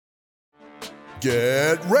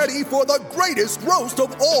Get ready for the greatest roast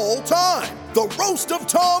of all time, the Roast of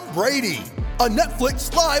Tom Brady, a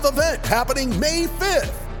Netflix live event happening May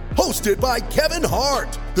 5th. Hosted by Kevin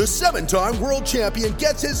Hart, the 7-time world champion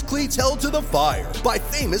gets his cleats held to the fire by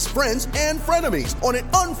famous friends and frenemies on an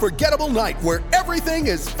unforgettable night where everything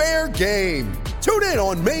is fair game. Tune in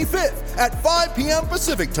on May 5th at 5 p.m.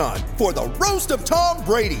 Pacific time for the Roast of Tom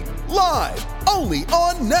Brady, live only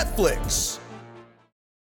on Netflix.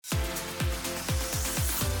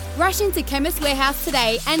 Rush into Chemist Warehouse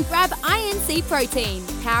today and grab INC Protein,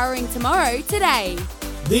 powering tomorrow today.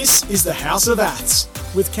 This is the House of Ats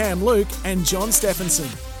with Cam Luke and John Stephenson.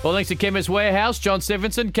 Well, thanks to Chemist Warehouse, John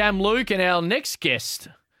Stephenson, Cam Luke, and our next guest,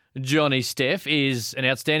 Johnny Steph, is an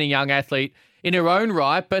outstanding young athlete in her own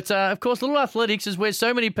right. But, of course, Little Athletics is where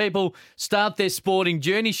so many people start their sporting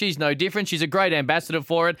journey. She's no different. She's a great ambassador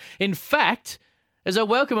for it. In fact, as I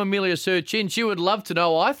welcome Emelia Surch in, she would love to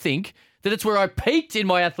know, I think, that it's where I peaked in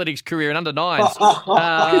my athletics career in under-9s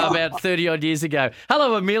about 30-odd years ago.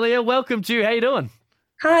 Hello, Emelia. Welcome to you. How you doing?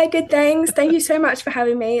 Hi, good, thanks. Thank you so much for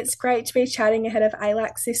having me. It's great to be chatting ahead of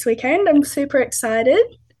ALAX this weekend. I'm super excited.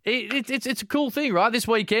 It's a cool thing, right? This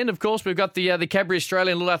weekend, of course, we've got the Cadbury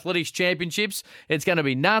Australian Little Athletics Championships. It's going to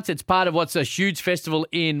be nuts. It's part of what's a huge festival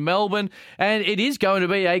in Melbourne, and it is going to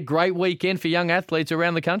be a great weekend for young athletes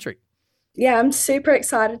around the country. Yeah, I'm super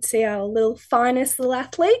excited to see our finest little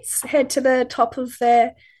athletes head to the top of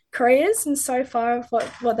their careers and so far of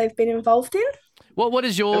what they've been involved in. What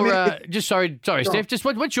is your sorry, Steph. Just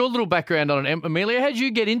what's your little background on it, Emelia? How did you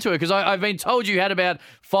get into it? Because I've been told you had about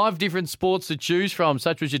 5 different sports to choose from.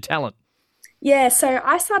 Such was your talent. Yeah, so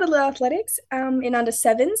I started Little Athletics in under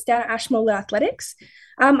 7s down at Ashmore Little Athletics.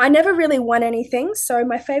 I never really won anything, so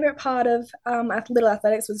my favourite part of Little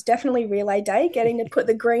Athletics was definitely relay day, getting to put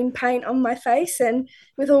the green paint on my face and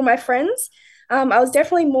with all my friends. I was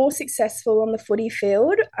definitely more successful on the footy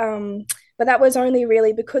field, but that was only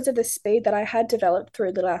really because of the speed that I had developed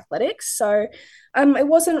through Little Athletics. So it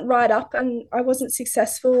wasn't right up, and I wasn't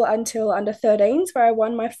successful until under 13s, where I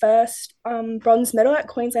won my first bronze medal at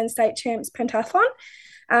Queensland State Champs Pentathlon.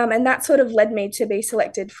 And that sort of led me to be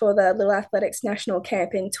selected for the Little Athletics National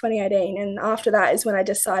Camp in 2018. And after that is when I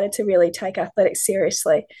decided to really take athletics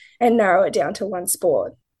seriously and narrow it down to one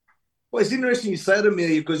sport. Well, it's interesting you say that,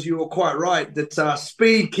 Amelia, because you were quite right that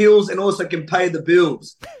speed kills and also can pay the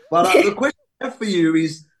bills. But the question I have for you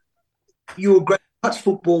is, you were great at touch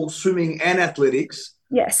football, swimming and athletics.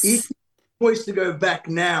 Yes. If you had a choice to go back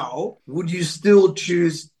now, would you still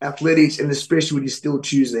choose athletics, and especially would you still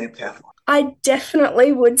choose the heptathlon? I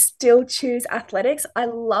definitely would still choose athletics. I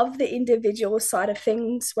love the individual side of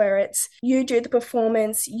things where it's you do the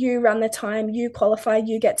performance, you run the time, you qualify,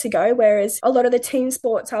 you get to go. Whereas a lot of the team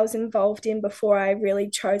sports I was involved in before I really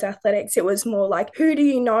chose athletics, it was more like, who do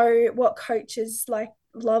you know, what coaches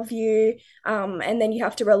love you, and then you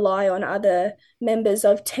have to rely on other members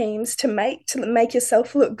of teams to make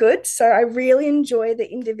yourself look good. So I really enjoy the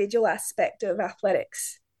individual aspect of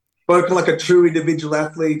athletics. Spoken like a true individual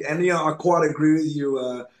athlete. And, I quite agree with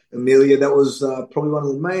you, Amelia. That was probably one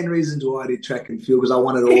of the main reasons why I did track and field, because I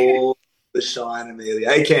wanted all the shine, Amelia.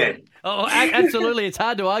 Hey, Ken. Oh, absolutely. It's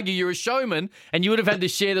hard to argue. You're a showman, and you would have had to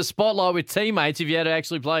share the spotlight with teammates if you had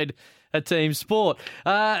actually played a team sport.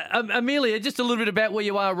 Emelia, just a little bit about where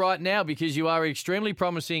you are right now, because you are an extremely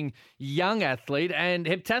promising young athlete, and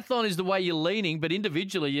heptathlon is the way you're leaning, but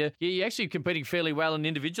individually you're actually competing fairly well in the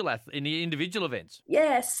individual events.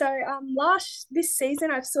 Yeah, so this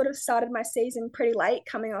season I've sort of started my season pretty late,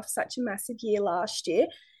 coming off such a massive year last year,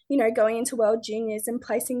 going into World Juniors and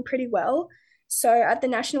placing pretty well. So at the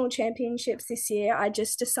National Championships this year, I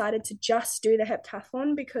just decided to just do the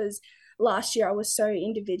heptathlon because last year I was so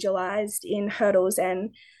individualized in hurdles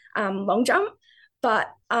and long jump,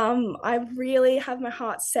 but I really have my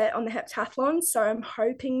heart set on the heptathlon, so I'm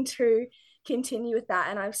hoping to continue with that,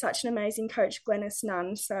 and I have such an amazing coach, Glennis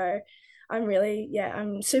Nunn, so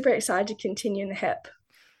I'm super excited to continue in the hep.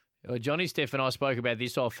 Well, Johnny, Steph and I spoke about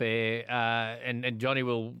this off air, and Johnny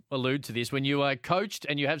will allude to this. When you are coached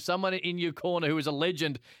and you have someone in your corner who is a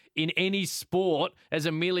legend in any sport, as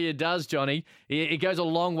Emelia does, Johnny, it goes a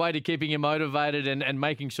long way to keeping you motivated and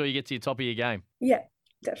making sure you get to the top of your game. Yeah,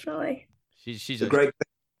 definitely. She's a great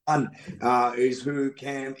one, is who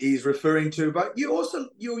Cam is referring to. But you also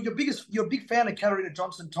you're a big fan of Katarina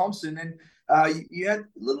Johnson-Thompson, and you had a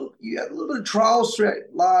little bit of trials throughout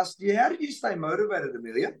last year. How did you stay motivated,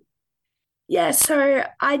 Amelia? Yeah, so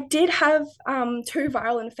I did have two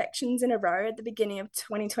viral infections in a row at the beginning of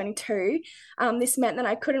 2022. This meant that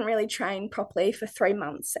I couldn't really train properly for 3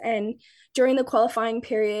 months. And during the qualifying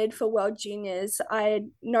period for World Juniors, I had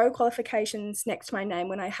no qualifications next to my name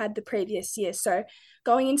when I had the previous year. So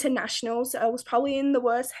going into nationals, I was probably in the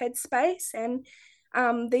worst headspace. And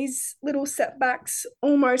these little setbacks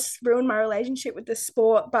almost ruined my relationship with the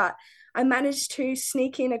sport, but I managed to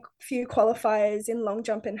sneak in a few qualifiers in long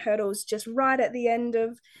jump and hurdles just right at the end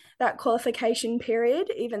of that qualification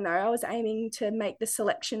period, even though I was aiming to make the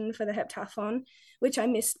selection for the heptathlon, which I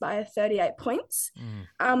missed by 38 points.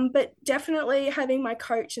 But definitely having my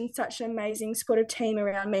coach and such an amazing supportive team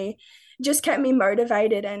around me just kept me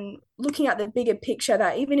motivated and looking at the bigger picture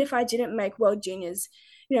that even if I didn't make World Juniors,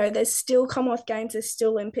 there's still Commonwealth Games, there's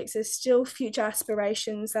still Olympics, there's still future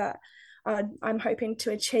aspirations that I'm hoping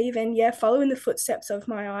to achieve. And following the footsteps of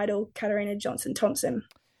my idol, Katarina Johnson-Thompson.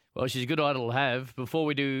 Well, she's a good idol to have. Before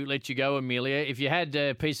we do let you go, Emelia, if you had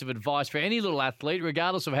a piece of advice for any little athlete,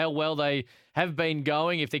 regardless of how well they have been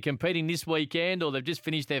going, if they're competing this weekend or they've just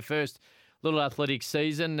finished their first little athletic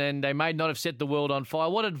season and they may not have set the world on fire,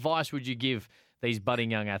 what advice would you give these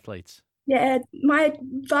budding young athletes? Yeah, my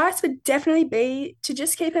advice would definitely be to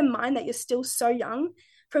just keep in mind that you're still so young.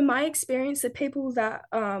 From my experience, the people that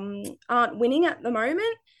aren't winning at the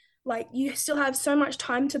moment, like you still have so much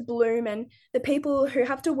time to bloom, and the people who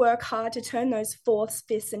have to work hard to turn those fourths,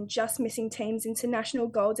 fifths, and just missing teams into national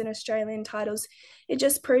golds and Australian titles, it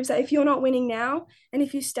just proves that if you're not winning now, and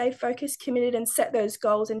if you stay focused, committed, and set those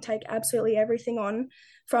goals and take absolutely everything on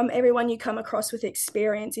from everyone you come across with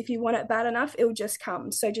experience, if you want it bad enough, it will just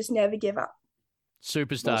come. So just never give up.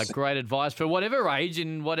 Superstar. Awesome. Great advice for whatever age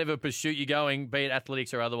and whatever pursuit you're going, be it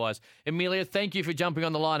athletics or otherwise. Emelia, thank you for jumping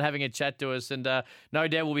on the line, having a chat to us, and no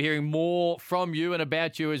doubt we'll be hearing more from you and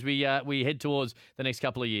about you as we head towards the next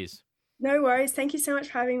couple of years. No worries. Thank you so much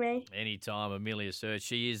for having me. Anytime, Emelia Surch.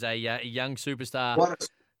 She is a young superstar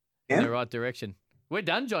in the right direction. We're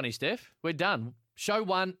done, Johnny Steph. We're done. Show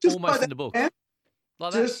one just almost in the book.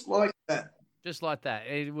 Like just like that. Just like that.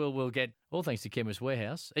 We'll get all thanks to Chemist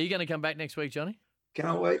Warehouse. Are you going to come back next week, Johnny?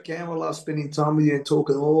 Can't wait, Cam. I love spending time with you and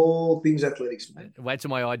talking all things athletics, mate. Wait till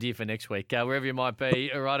my idea for next week. Wherever you might be,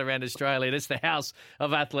 right around Australia, that's the house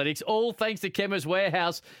of athletics. All thanks to Chemist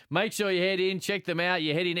Warehouse. Make sure you head in, check them out.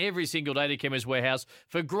 You head in every single day to Chemist Warehouse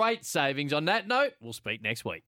for great savings. On that note, we'll speak next week.